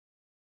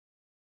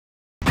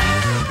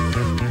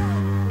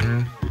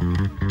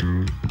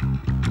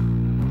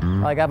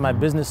I got my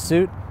business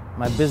suit,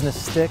 my business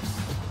stick.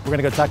 We're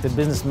gonna go talk to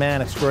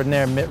businessman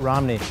extraordinaire Mitt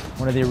Romney,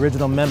 one of the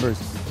original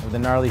members of the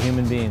Gnarly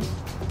Human Beings.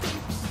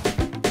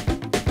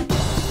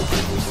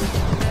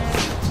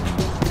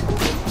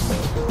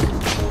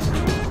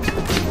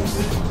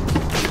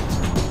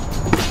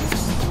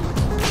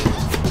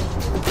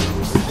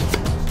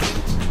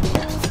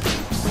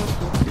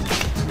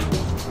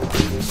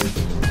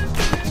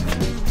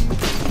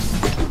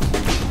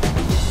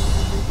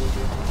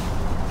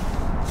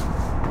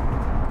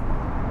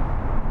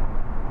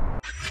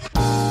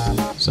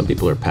 Some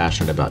people are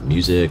passionate about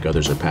music,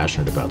 others are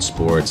passionate about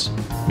sports.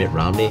 Mitt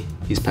Romney,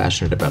 he's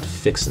passionate about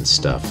fixing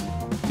stuff.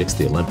 Fix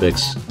the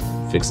Olympics,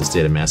 fix the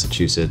state of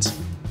Massachusetts.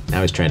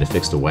 Now he's trying to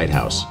fix the White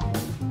House.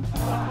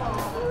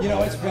 You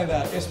know, it's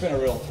been a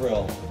real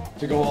thrill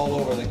to go all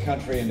over the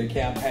country and to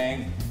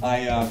campaign.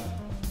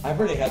 I've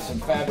really had some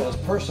fabulous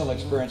personal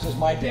experiences.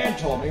 My dad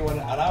told me when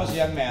I was a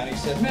young man, he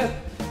said, Mitt,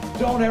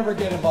 don't ever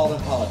get involved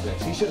in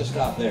politics. He should have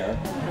stopped there.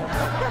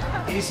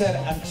 He said,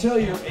 until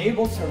you're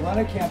able to run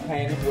a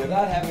campaign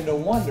without having to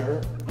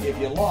wonder if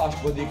you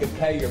lost whether you could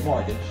pay your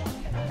mortgage.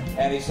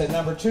 And he said,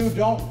 number two,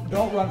 don't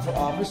run for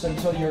office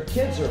until your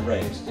kids are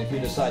raised, if you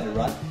decide to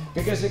run,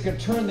 because it could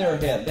turn their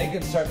head. They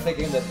can start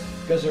thinking that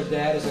because their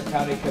dad is a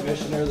county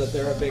commissioner that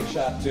they're a big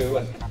shot too,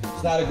 and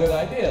it's not a good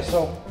idea.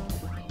 So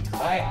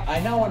I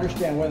now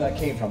understand where that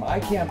came from.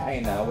 I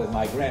campaign now with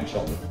my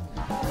grandchildren.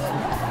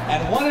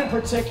 And one in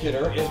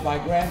particular is my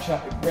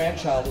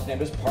grandchild. His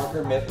name is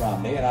Parker Mitt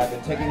Romney, and I've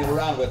been taking him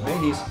around with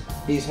me.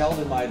 He's held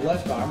in my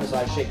left arm as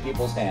I shake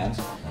people's hands.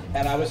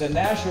 And I was in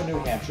Nashua, New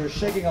Hampshire,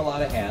 shaking a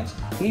lot of hands.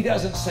 He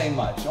doesn't say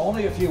much,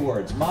 only a few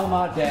words.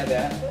 Mama,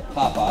 Dada,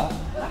 Papa.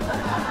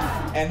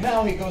 And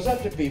now he goes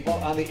up to people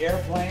on the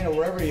airplane or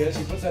wherever he is,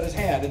 he puts out his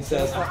hand and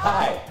says,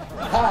 hi,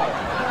 hi,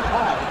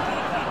 hi.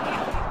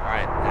 All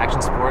right,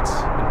 action sports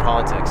and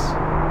politics.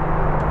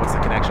 What's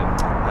the connection?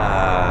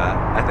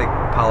 I think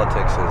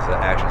politics is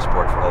an action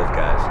sport for old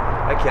guys.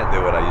 I can't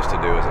do what I used to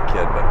do as a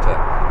kid, but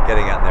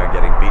getting out there and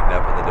getting beaten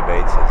up in the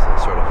debates is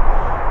it's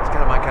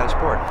kind of my kind of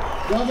sport.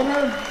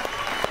 Governor,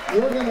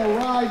 you're going to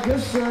ride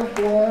this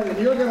surfboard and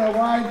you're going to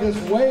ride this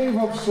wave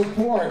of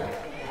support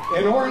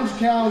in Orange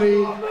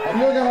County, and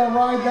you're going to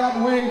ride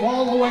that wave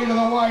all the way to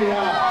the White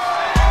House.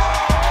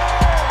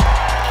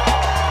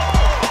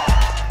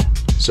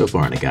 So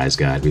far in A Guy's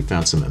Guide, we've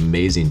found some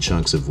amazing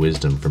chunks of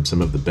wisdom from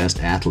some of the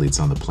best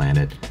athletes on the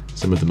planet,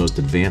 some of the most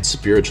advanced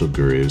spiritual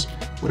gurus.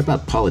 What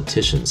about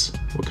politicians?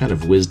 What kind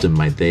of wisdom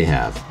might they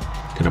have?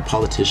 Can a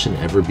politician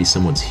ever be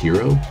someone's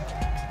hero?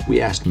 We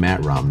asked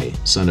Matt Romney,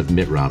 son of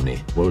Mitt Romney,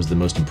 what was the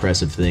most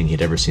impressive thing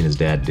he'd ever seen his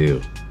dad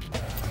do.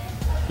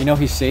 You know,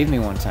 he saved me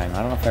one time. I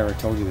don't know if I ever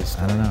told you this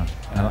story. I don't know.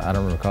 I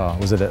don't recall.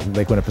 Was it at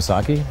Lake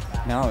Winnipesaukee?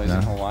 No, it was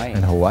in Hawaii.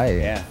 In Hawaii?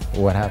 Yeah.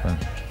 What happened?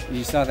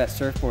 You saw that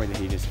surfboard that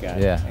he just got.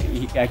 Yeah.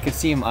 I could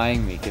see him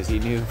eyeing me because he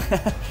knew.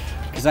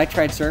 Because I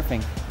tried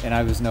surfing and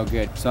I was no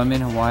good. So I'm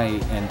in Hawaii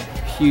and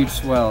huge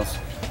swells,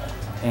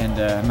 and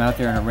I'm out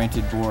there on a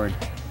rented board,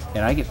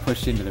 and I get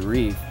pushed into the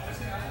reef,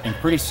 and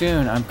pretty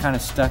soon I'm kind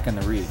of stuck on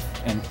the reef.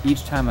 And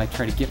each time I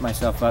try to get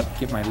myself up,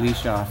 get my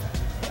leash off,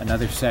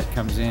 another set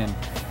comes in,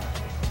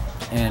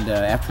 and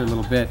after a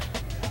little bit,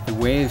 the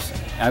waves,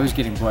 I was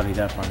getting bloodied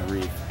up on the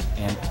reef.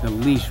 And the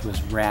leash was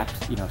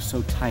wrapped, you know,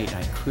 so tight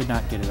I could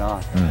not get it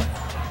off.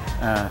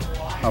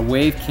 A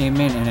wave came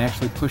in and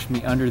actually pushed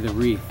me under the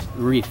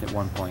reef at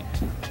one point.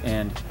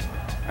 And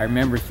I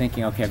remember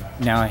thinking, okay,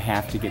 now I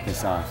have to get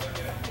this off.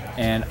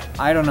 And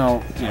I don't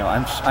know, you know,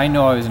 I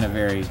know I was in a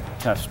very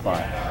tough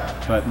spot,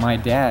 but my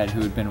dad, who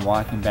had been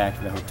walking back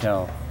to the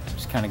hotel,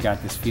 just kind of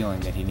got this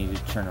feeling that he needed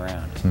to turn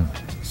around.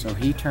 So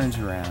he turns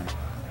around,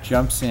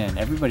 jumps in,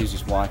 everybody's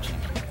just watching.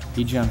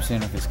 He jumps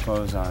in with his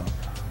clothes on,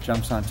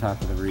 jumps on top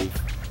of the reef,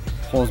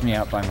 pulls me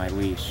out by my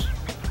leash,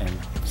 and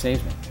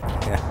saves me.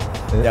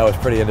 Yeah, it was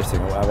pretty interesting.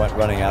 I went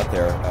running out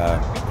there,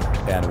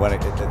 and when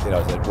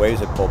as the waves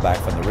had pulled back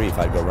from the reef,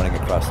 I'd go running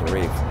across the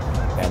reef,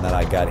 and then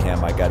I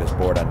got his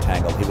board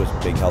untangled. He was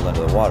being held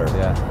under the water,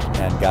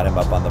 and got him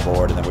up on the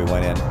board, and then we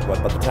went in.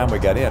 But by the time we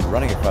got in,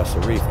 running across the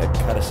reef had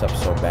cut us up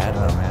so bad.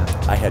 Oh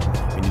man! I had,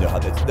 you know how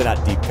they're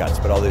not deep cuts,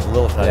 but all these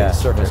little tiny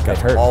surface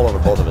cuts all over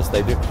both of us.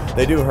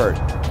 They do hurt.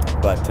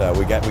 But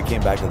we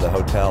came back to the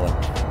hotel,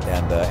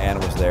 and Anna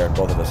was there, and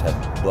both of us had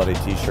bloody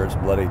T-shirts,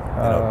 bloody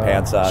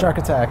pants on. Shark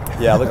attack.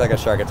 Yeah, it looked like a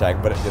shark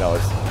attack, but it's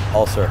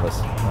all surface.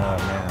 Oh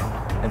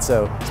man! And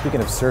so,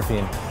 speaking of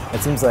surfing, it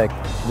seems like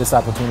this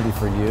opportunity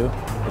for you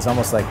is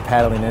almost like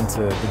paddling into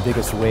the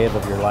biggest wave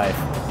of your life.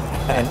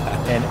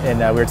 And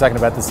we were talking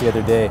about this the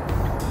other day.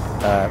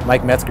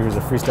 Mike Metzger, who's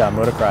a freestyle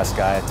motocross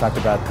guy, talked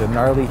about the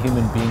Gnarly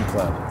Human Being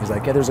Club. He's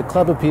like, yeah, there's a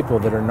club of people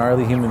that are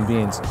gnarly human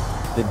beings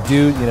that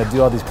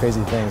do all these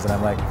crazy things. And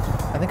I'm like,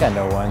 I think I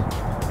know one.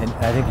 And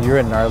I think you're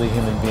a gnarly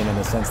human being in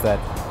the sense that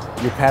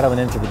you're paddling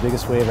into the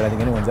biggest wave that I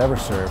think anyone's ever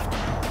surfed.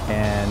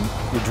 And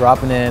you're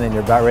dropping in and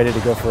you're about ready to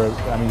go for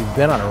you've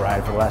been on a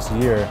ride for the last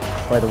year,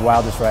 probably the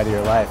wildest ride of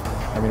your life.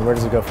 I mean, where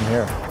does it go from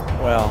here?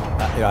 Well,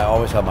 I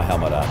always have my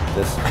helmet on.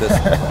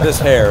 This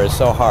hair is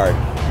so hard.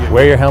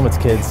 Wear your helmets,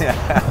 kids. You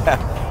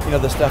know,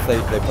 the stuff they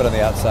put on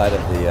the outside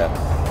of the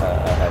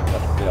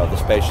the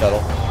space shuttle.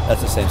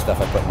 That's the same stuff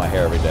I put in my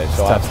hair every day.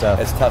 So tough stuff.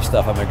 It's tough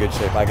stuff. I'm in good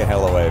shape. I can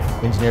handle a wave.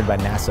 Engineered by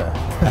NASA.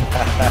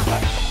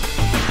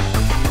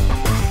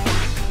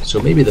 So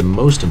maybe the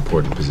most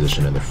important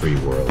position in the free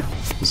world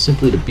is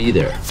simply to be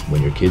there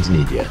when your kids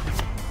need you.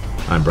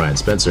 I'm Brian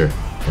Spencer,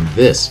 and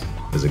this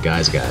is A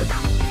Guy's Guide.